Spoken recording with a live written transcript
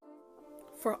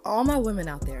For all my women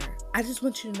out there, I just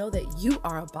want you to know that you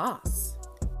are a boss.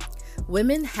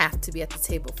 Women have to be at the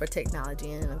table for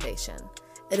technology and innovation.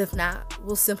 And if not,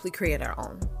 we'll simply create our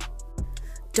own.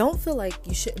 Don't feel like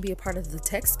you shouldn't be a part of the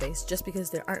tech space just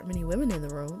because there aren't many women in the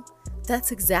room.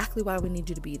 That's exactly why we need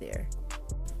you to be there.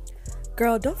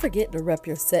 Girl, don't forget to rep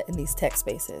your set in these tech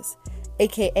spaces,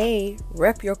 aka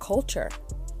rep your culture.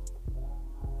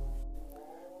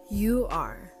 You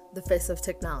are the face of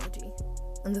technology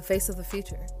and the face of the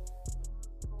future.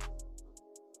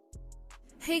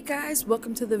 Hey guys,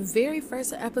 welcome to the very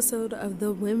first episode of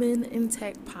the Women in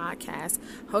Tech podcast,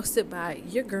 hosted by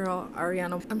your girl,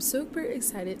 Ariana. I'm super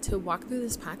excited to walk through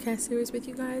this podcast series with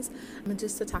you guys, and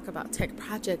just to talk about tech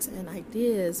projects and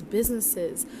ideas,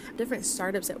 businesses, different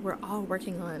startups that we're all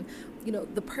working on. You know,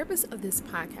 the purpose of this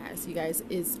podcast, you guys,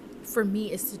 is for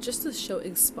me is to show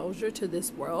exposure to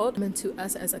this world and to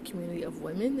us as a community of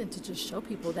women, and to just show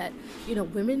people that, you know,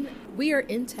 women, we are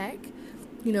in tech.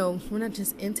 You know, we're not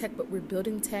just in tech, but we're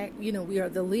building tech. You know, we are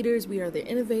the leaders, we are the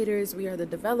innovators, we are the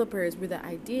developers, we're the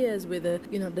ideas, we're the,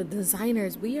 you know, the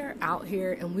designers. We are out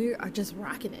here and we are just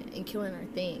rocking it and killing our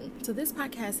thing. So this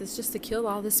podcast is just to kill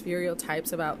all the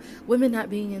stereotypes about women not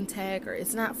being in tech, or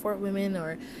it's not for women,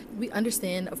 or we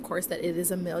understand, of course, that it is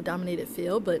a male-dominated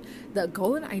field, but the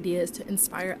goal and idea is to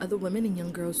inspire other women and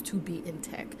young girls to be in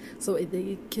tech so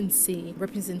they can see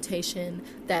representation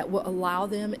that will allow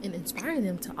them and inspire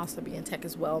them to also be in tech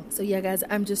as well. So yeah, guys,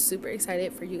 I'm just super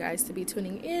excited for you guys to be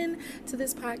tuning in to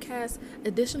this podcast.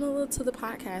 Additional to the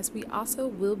podcast, we also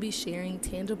will be sharing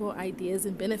tangible ideas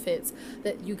and benefits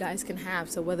that you guys can have.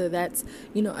 So whether that's,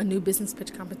 you know, a new business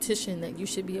pitch competition that you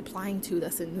should be applying to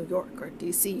that's in New York or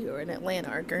DC or in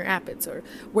Atlanta or Grand Rapids or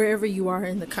wherever you are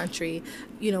in the country,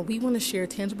 you know, we want to share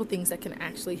tangible things that can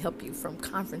actually help you, from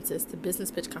conferences to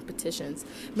business pitch competitions.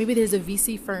 Maybe there's a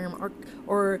VC firm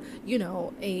or you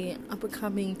know, a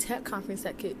up-and-coming tech conference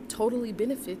that could totally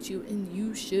benefit you, and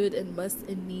you should and must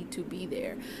and need to be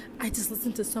there. I just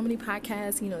listen to so many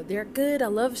podcasts, you know, they're good. I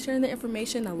love sharing the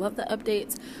information. I love the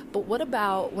updates. But what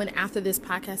about when after this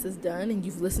podcast is done and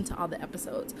you've listened to all the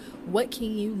episodes? What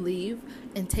can you leave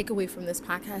and take away from this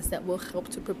podcast that will help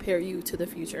to prepare you to the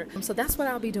future? So that's what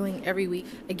I'll be doing every week.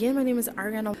 Again, my name is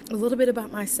Ariana. A little bit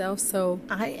about myself. So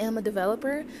I am a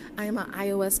developer. I am an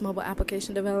iOS mobile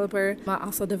application developer. I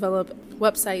also develop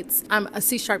websites. I'm a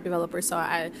C# developer, so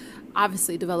I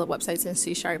obviously develop websites in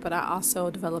C#, but I also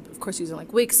develop, of course, using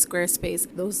like Wix, Squarespace,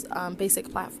 those basic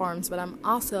platforms. But I'm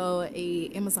also a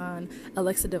Amazon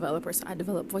Alexa developer, so I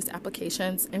develop voice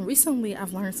applications. And recently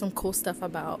I've learned some cool stuff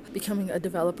about becoming a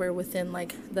developer within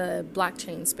like the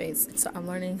blockchain space. So I'm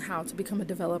learning how to become a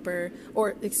developer, or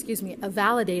a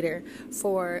validator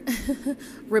for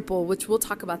Ripple, which we'll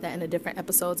talk about that in a different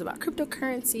episodes about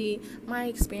cryptocurrency, my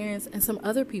experience, and some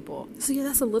other people. So yeah,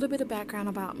 that's a little bit of background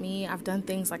about me. I've done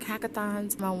things like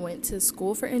hackathons. I went to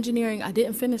school for engineering. I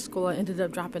didn't finish school. I ended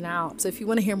up dropping out. So if you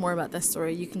want to hear more about that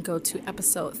story, you can go to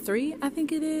episode 3, I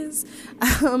think it is,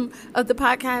 of the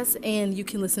podcast, and you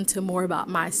can listen to more about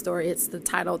my story. It's the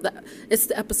title, it's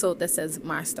the episode that says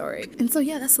my story. And so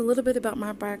yeah, that's a little bit about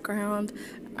my background.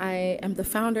 I am the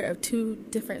founder of 2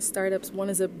 different startups. One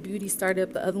is a beauty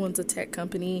startup, the other one's a tech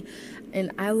company,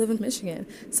 and I live in Michigan.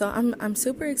 So I'm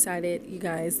super excited, you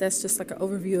guys. That's just like an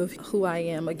overview of who I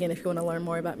am. Again, if you want to learn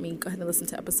more about me, go ahead and listen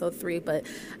to episode 3. But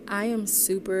I am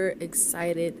super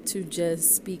excited to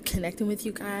just be connecting with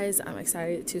you guys. I'm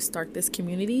excited to start this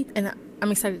community, and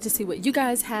I'm excited to see what you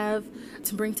guys have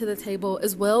to bring to the table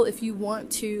as well. If you want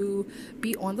to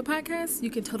be on the podcast, you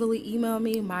can totally email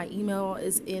me. My email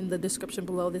is in the description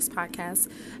below this podcast.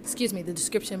 The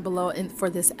description below for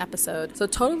this episode. So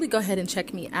totally go ahead and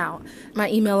check me out.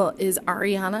 My email is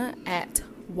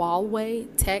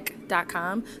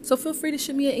ariana@wallwaytech.com. So feel free to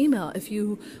shoot me an email if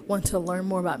you want to learn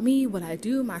more about me, what I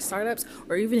do, my startups,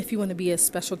 or even if you want to be a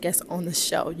special guest on the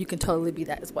show, you can totally be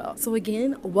that as well. So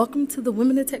again, welcome to the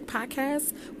Women in Tech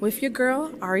podcast with your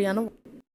girl, Ariana.